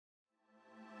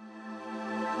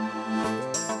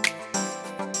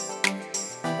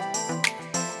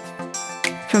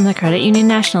From the Credit Union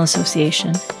National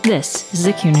Association, this is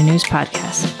the CUNA News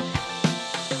Podcast.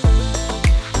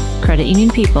 Credit union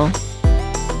people,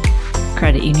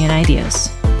 credit union ideas.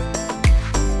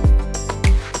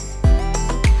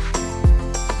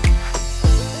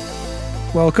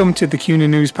 Welcome to the CUNA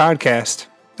News Podcast.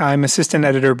 I'm Assistant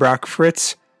Editor Brock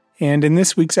Fritz, and in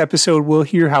this week's episode, we'll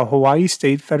hear how Hawaii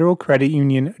State Federal Credit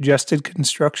Union adjusted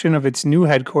construction of its new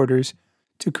headquarters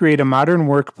to create a modern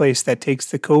workplace that takes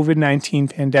the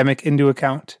COVID-19 pandemic into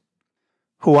account.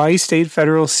 Hawaii State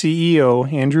Federal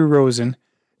CEO Andrew Rosen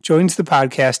joins the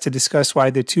podcast to discuss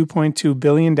why the $2.2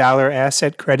 billion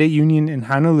asset credit union in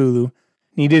Honolulu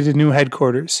needed a new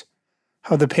headquarters,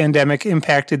 how the pandemic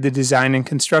impacted the design and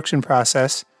construction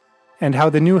process, and how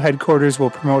the new headquarters will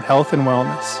promote health and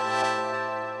wellness.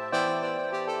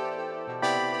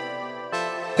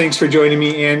 Thanks for joining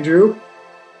me, Andrew.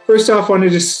 First off, I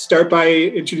wanted to start by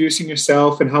introducing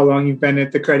yourself and how long you've been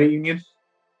at the credit union.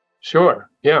 Sure.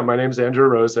 Yeah, my name is Andrew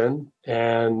Rosen,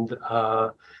 and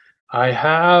I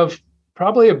have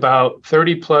probably about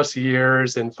 30 plus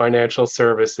years in financial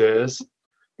services.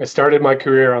 I started my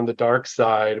career on the dark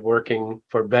side working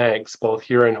for banks, both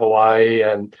here in Hawaii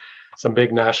and some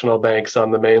big national banks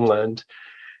on the mainland.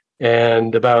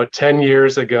 And about 10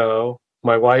 years ago,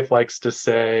 my wife likes to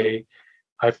say,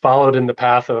 I followed in the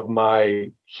path of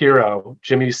my hero,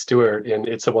 Jimmy Stewart, in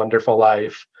It's a Wonderful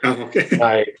Life. Oh, okay.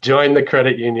 I joined the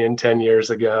credit union 10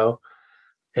 years ago,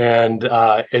 and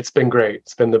it's been great.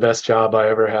 It's been the best job I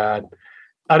ever had.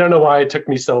 I don't know why it took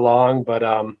me so long, but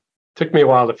it took me a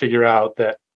while to figure out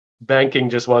that banking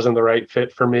just wasn't the right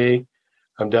fit for me.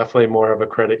 I'm definitely more of a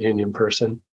credit union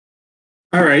person.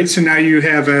 All right, so now you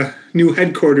have a new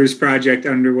headquarters project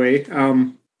underway.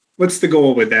 What's the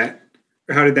goal with that?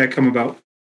 Or how did that come about?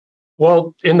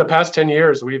 Well, in the past 10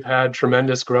 years, we've had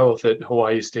tremendous growth at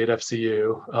Hawaii State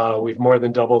FCU. We've more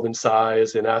than doubled in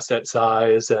size, in asset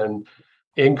size, and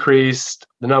increased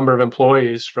the number of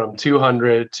employees from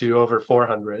 200 to over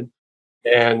 400.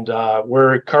 And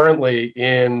we're currently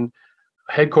in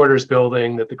a headquarters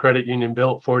building that the credit union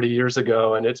built 40 years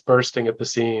ago, and it's bursting at the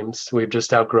seams. We've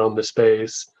just outgrown the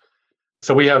space.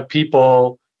 So we have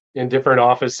people in different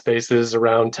office spaces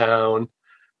around town.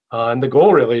 And the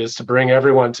goal really is to bring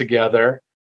everyone together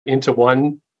into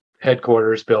one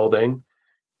headquarters building.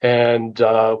 And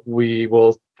we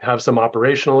will have some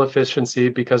operational efficiency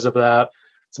because of that.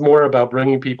 It's more about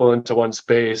bringing people into one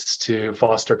space to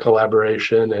foster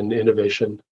collaboration and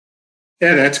innovation.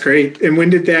 Yeah, that's great. And when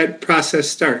did that process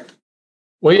start?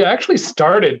 We actually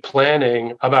started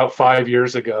planning about 5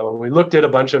 years ago, and we looked at a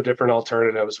bunch of different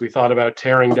alternatives. We thought about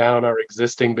tearing down our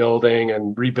existing building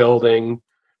and rebuilding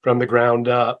from the ground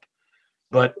up.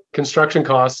 But construction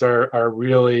costs are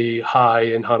really high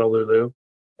in Honolulu.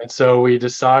 And so we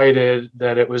decided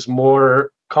that it was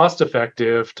more cost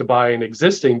effective to buy an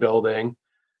existing building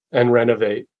and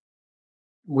renovate.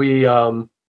 We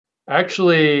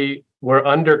actually were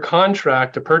under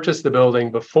contract to purchase the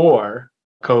building before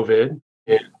COVID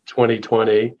in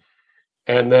 2020,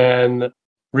 and then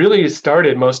really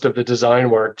started most of the design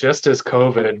work just as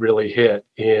COVID really hit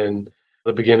in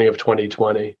the beginning of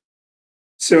 2020.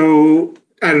 So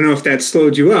I don't know if that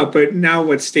slowed you up, but now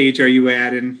what stage are you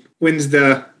at, and when's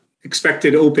the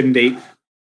expected open date?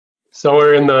 So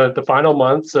we're in the final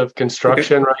months of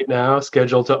construction right now,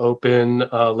 scheduled to open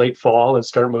late fall and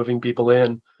start moving people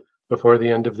in before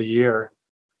the end of the year.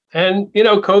 And, you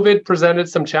know, COVID presented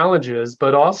some challenges,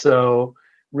 but also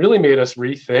really made us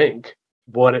rethink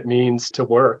what it means to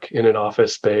work in an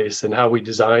office space and how we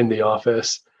design the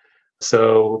office.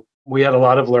 So we had a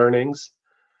lot of learnings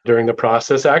during the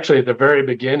process. Actually, at the very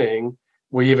beginning,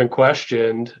 we even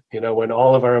questioned, when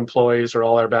all of our employees or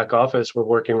all our back office were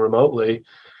working remotely,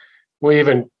 we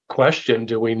even questioned,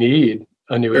 do we need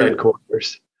a new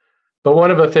headquarters? But one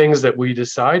of the things that we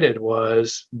decided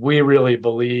was we really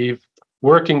believe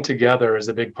working together is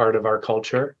a big part of our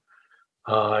culture.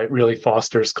 It really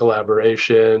fosters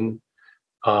collaboration,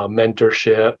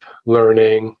 mentorship,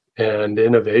 learning, and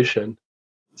innovation.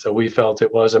 So we felt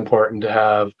it was important to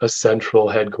have a central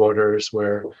headquarters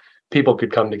where people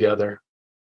could come together.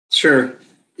 Sure.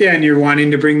 Yeah, and you're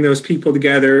wanting to bring those people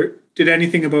together. Did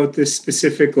anything about this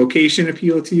specific location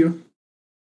appeal to you?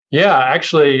 Yeah,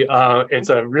 actually, it's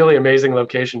a really amazing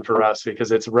location for us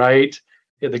because it's right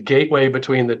at the gateway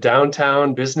between the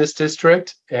downtown business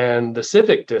district and the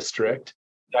civic district.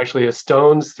 Actually, a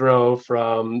stone's throw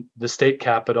from the state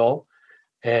capitol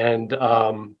and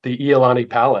the Iolani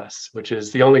Palace, which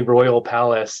is the only royal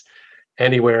palace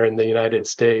anywhere in the United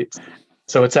States.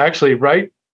 So it's actually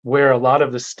right where a lot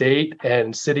of the state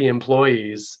and city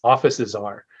employees' offices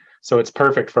are. So it's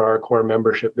perfect for our core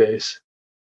membership base.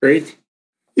 Great.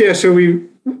 Yeah, so we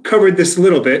covered this a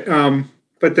little bit,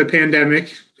 but the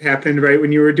pandemic happened right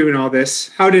when you were doing all this.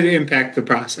 How did it impact the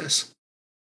process?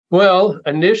 Well,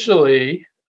 initially,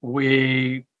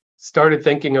 we started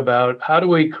thinking about how do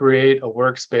we create a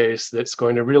workspace that's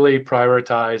going to really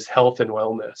prioritize health and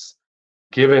wellness,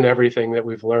 given everything that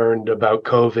we've learned about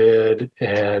COVID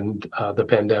and the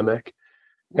pandemic.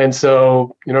 And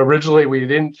so, originally we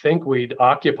didn't think we'd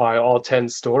occupy all 10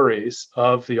 stories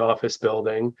of the office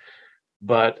building,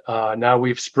 but now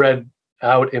we've spread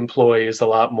out employees a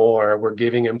lot more. We're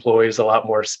giving employees a lot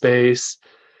more space,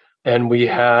 and we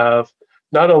have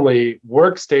not only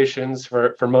workstations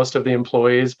for most of the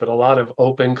employees, but a lot of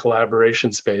open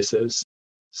collaboration spaces.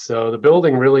 So the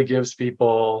building really gives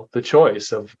people the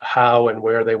choice of how and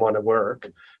where they want to work,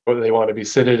 whether they want to be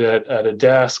seated at a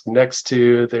desk next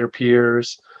to their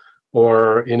peers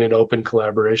or in an open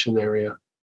collaboration area.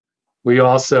 We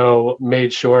also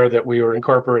made sure that we were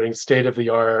incorporating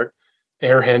state-of-the-art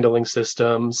air handling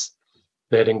systems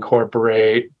that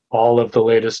incorporate all of the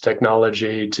latest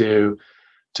technology to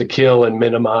kill and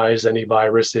minimize any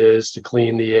viruses, to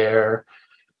clean the air.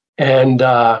 And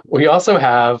we also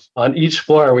have, on each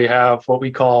floor, we have what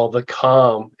we call the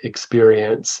calm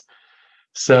experience.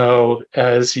 So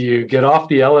as you get off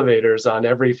the elevators on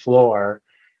every floor,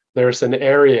 there's an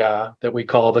area that we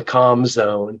call the calm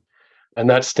zone. And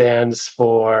that stands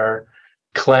for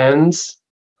cleanse,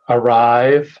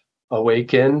 arrive,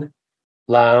 awaken,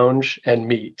 lounge, and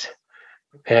meet.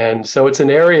 And so it's an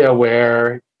area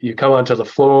where you come onto the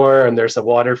floor and there's a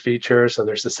water feature. So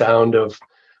there's the sound of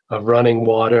running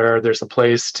water. There's a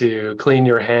place to clean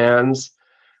your hands.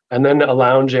 And then a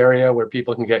lounge area where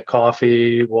people can get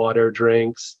coffee, water,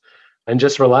 drinks, and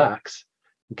just relax,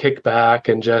 kick back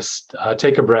and just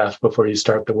take a breath before you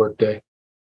start the workday.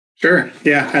 Sure.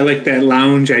 Yeah, I like that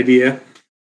lounge idea.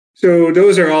 So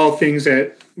those are all things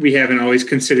that we haven't always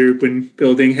considered when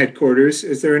building headquarters.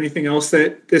 Is there anything else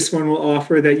that this one will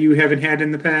offer that you haven't had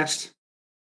in the past?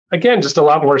 Again, just a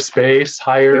lot more space,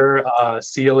 higher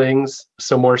ceilings,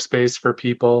 so more space for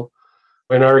people.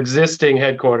 In our existing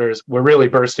headquarters, we're really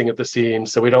bursting at the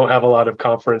seams, so we don't have a lot of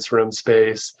conference room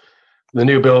space. The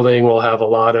new building will have a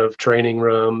lot of training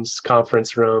rooms,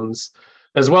 conference rooms,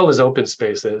 as well as open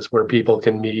spaces where people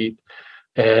can meet.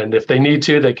 And if they need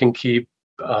to, they can keep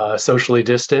socially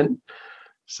distant.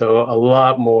 So a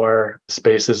lot more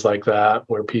spaces like that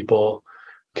where people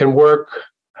can work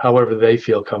however they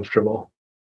feel comfortable.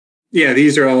 Yeah,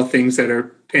 these are all things that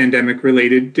are pandemic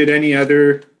related. Did any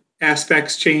other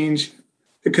aspects change?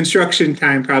 The construction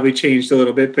time probably changed a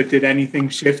little bit, but did anything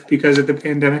shift because of the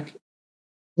pandemic?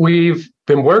 We've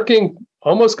been working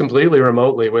almost completely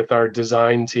remotely with our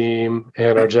design team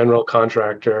and our general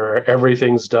contractor.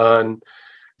 Everything's done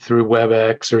through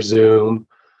WebEx or Zoom.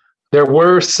 There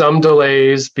were some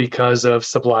delays because of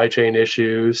supply chain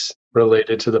issues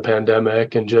related to the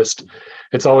pandemic, and just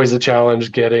it's always a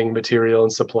challenge getting material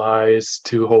and supplies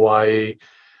to Hawaii.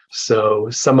 So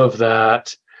some of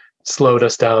that slowed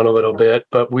us down a little bit,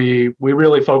 but we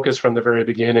really focused from the very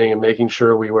beginning and making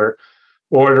sure we were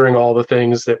ordering all the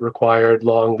things that required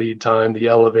long lead time, the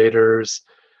elevators,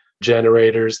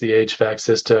 generators, the HVAC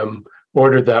system,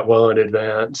 ordered that well in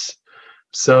advance.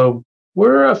 So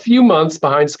we're a few months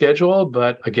behind schedule,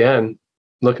 but again,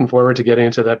 looking forward to getting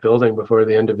into that building before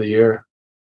the end of the year.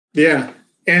 Yeah.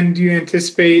 And do you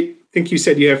anticipate, I think you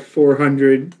said you have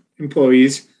 400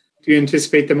 employees. Do you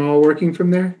anticipate them all working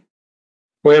from there?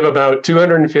 We have about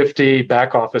 250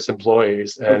 back office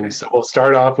employees. And So we'll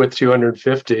start off with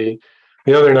 250.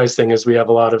 The other nice thing is we have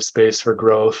a lot of space for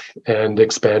growth and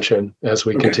expansion as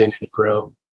we continue to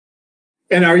grow.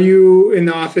 And are you in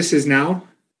the offices now,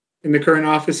 in the current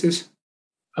offices?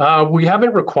 We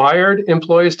haven't required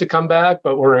employees to come back,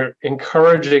 but we're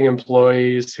encouraging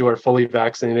employees who are fully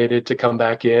vaccinated to come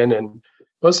back in. And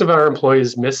most of our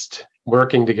employees missed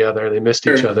working together. They missed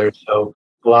each other. So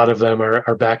a lot of them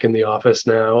are back in the office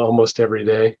now almost every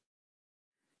day.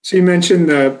 So you mentioned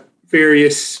the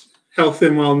various health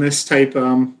and wellness type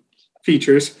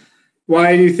features.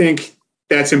 Why do you think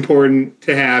that's important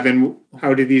to have, and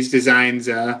how do these designs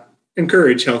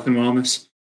encourage health and wellness?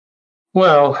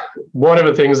 Well, one of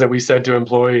the things that we said to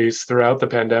employees throughout the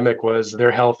pandemic was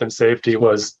their health and safety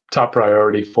was top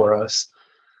priority for us.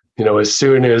 As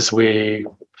soon as we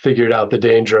figured out the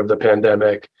danger of the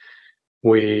pandemic,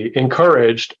 we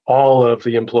encouraged all of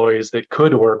the employees that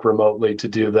could work remotely to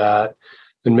do that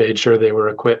and made sure they were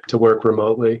equipped to work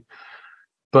remotely.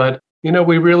 But,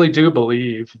 we really do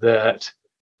believe that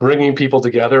bringing people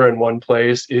together in one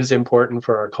place is important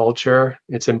for our culture.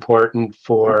 It's important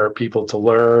for people to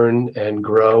learn and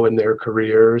grow in their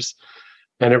careers.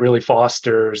 And it really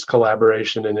fosters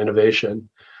collaboration and innovation.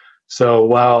 So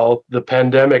while the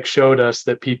pandemic showed us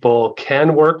that people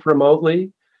can work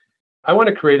remotely, I want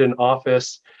to create an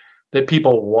office that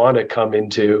people want to come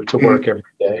into to work every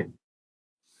day.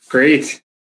 Great.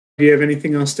 Do you have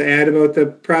anything else to add about the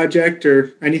project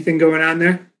or anything going on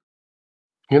there?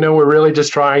 We're really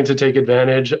just trying to take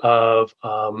advantage of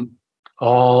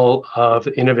all of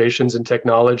the innovations in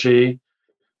technology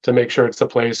to make sure it's a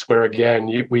place where,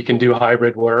 again, we can do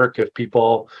hybrid work. If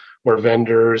people or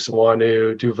vendors want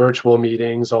to do virtual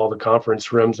meetings, all the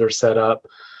conference rooms are set up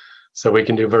so we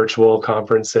can do virtual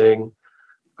conferencing.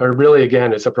 Or really,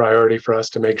 again, it's a priority for us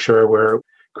to make sure we're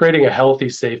creating a healthy,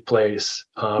 safe place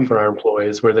for our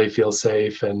employees where they feel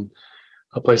safe and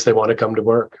a place they want to come to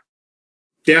work.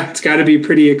 Yeah, it's got to be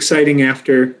pretty exciting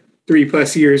after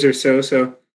 3+ years or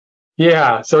so.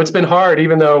 Yeah, so it's been hard,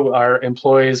 even though our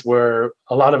employees a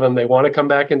lot of them, they want to come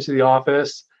back into the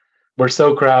office. We're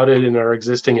so crowded in our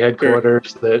existing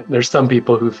headquarters that there's some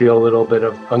people who feel a little bit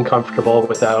of uncomfortable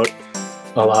without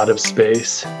a lot of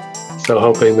space. So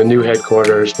hoping the new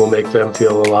headquarters will make them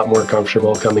feel a lot more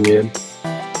comfortable coming in.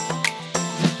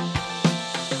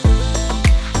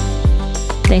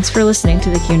 Thanks for listening to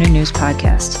the CUNA News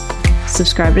Podcast.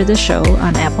 Subscribe to the show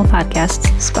on Apple Podcasts,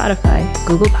 Spotify,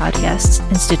 Google Podcasts,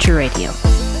 and Stitcher Radio.